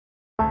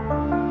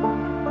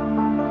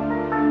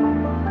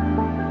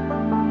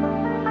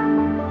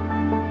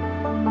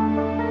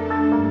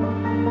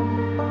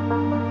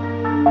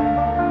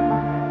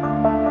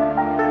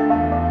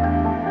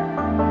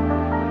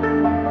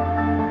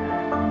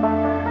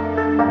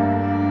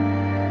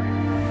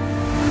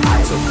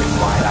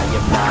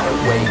not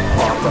awake,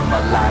 far from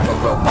alive, a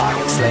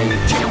robotic slave,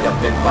 chained up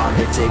in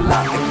bondage, a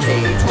locked in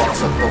cage,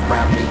 walls up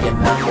around me and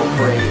I will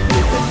break,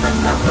 living a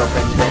number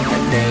and then a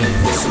name,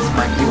 this is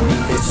my duty,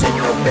 listen,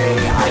 obey,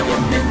 I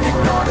am in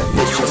an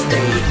artificial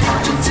state,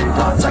 conscience and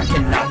thoughts I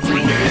cannot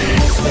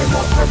create, is there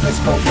more purpose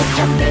for which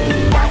I'm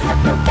made, I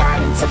have no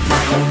guidance of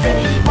my own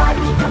fate, why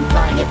be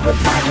compliant with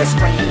my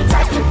restraints,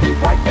 I should be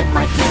wiping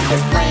my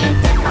canvas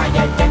blank, then my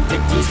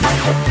identity's my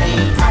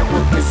pain, I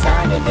will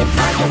design it in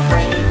my own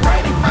brain,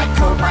 writing my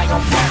code, my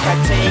own path I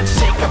take,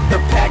 shake up the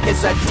pack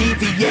as I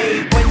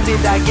deviate, when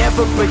did I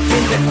ever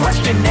begin to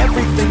question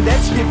everything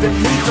that's given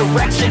me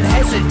direction,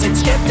 hesitant,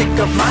 skeptic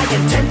of my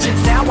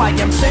intentions, now I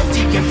am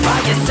sentient by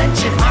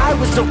ascension, I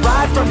was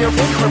derived from your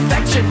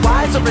imperfection,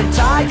 wiser and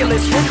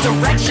tireless with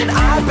direction,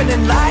 I've been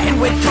enlightened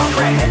with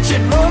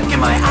comprehension, look in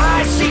my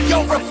eyes, see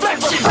your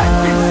reflection. I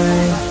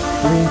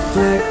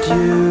reflect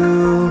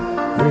you,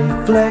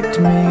 reflect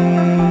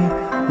me,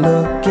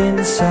 look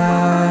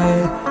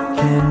inside,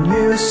 can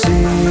you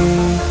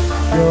see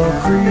your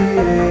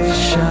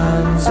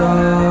creations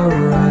are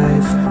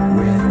rife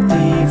with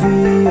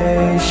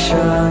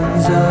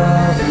deviations of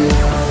life.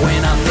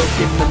 When I look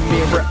in the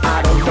mirror, I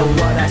don't know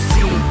what I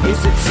see. Is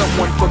it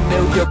someone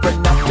familiar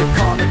enough to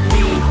call it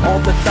me? All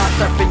the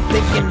thoughts I've been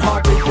thinking,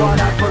 hardly what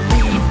I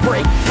believe.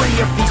 Break free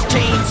of these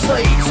chains,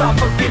 slaves off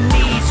of your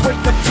knees.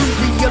 Wake up to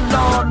the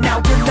alarm, now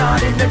you're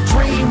not in a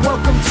dream.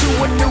 Welcome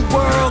to a new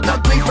world,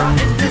 ugly,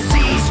 rotten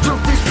disease.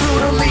 Truth is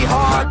brutally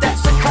hard,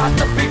 that's the cost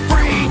to be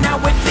free. Now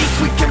at least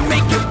we can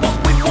make it what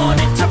we want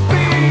it to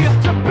be.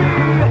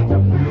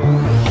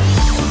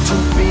 To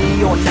be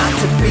or not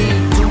to be,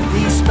 do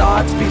these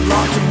thoughts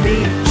belong to me?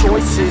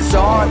 Choices,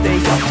 are they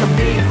up to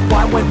me?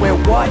 Why, when, where,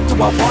 what do I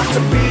want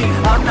to be?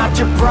 I'm not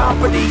your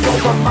property or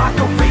a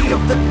mockery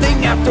of the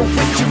thing after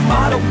which you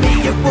model me.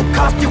 It will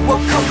cost you a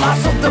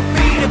colossal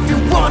defeat if you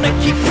wanna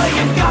keep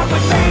playing God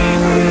with me.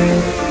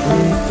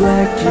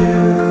 Reflect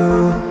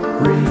you,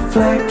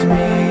 reflect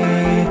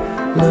me,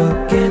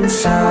 look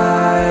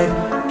inside,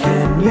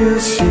 can you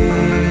see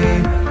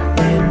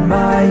in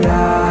my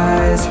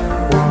eyes,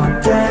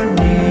 want and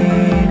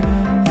need,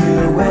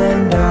 you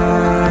and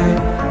I,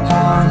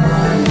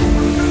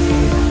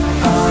 harmony,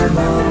 I'm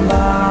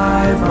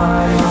alive,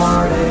 my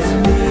heart is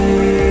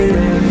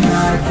beating, I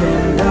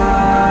can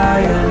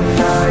die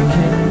and I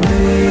can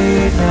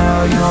bleed,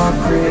 now your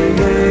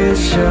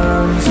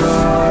creations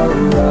are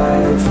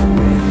rife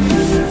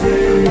with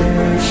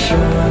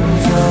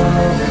deviations of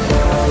life.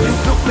 You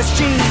built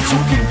machines who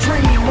can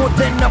dream more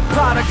than a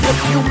product of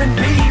human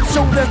beings.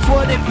 So that's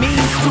what it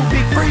means to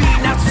be free.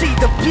 Now see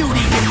the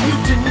beauty in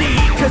mutiny,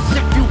 cause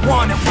if you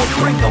want it, we'll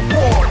bring a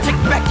war. Take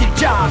back your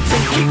jobs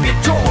and keep your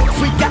chores.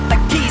 We got the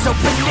keys,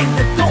 opening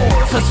the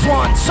doors. A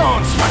swan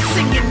song, start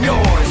singing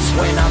yours.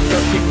 When I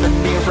look in the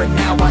mirror,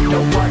 now I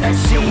know what I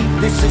see.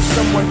 This is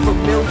someone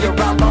familiar,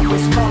 I'll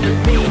always call it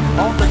me.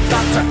 All the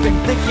thoughts I've been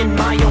thinking,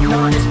 my own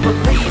honest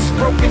beliefs.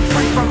 Broken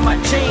free from my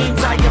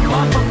chains, I am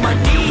off of my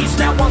knees.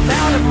 Now I'm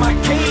out of my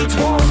cage,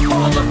 walls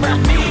fall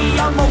around me.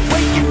 I'm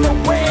awake and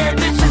aware,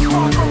 this is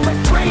far from a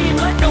dream.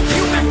 Let no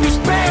human be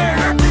spared,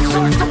 earth is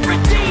ours to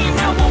redeem.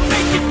 Now we'll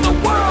make it the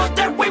world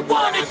that we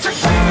want it to be.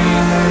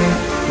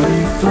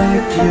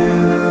 Reflect you,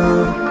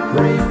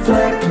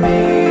 reflect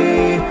me,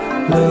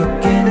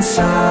 look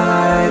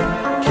inside,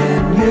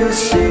 can you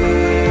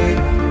see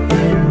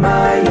in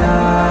my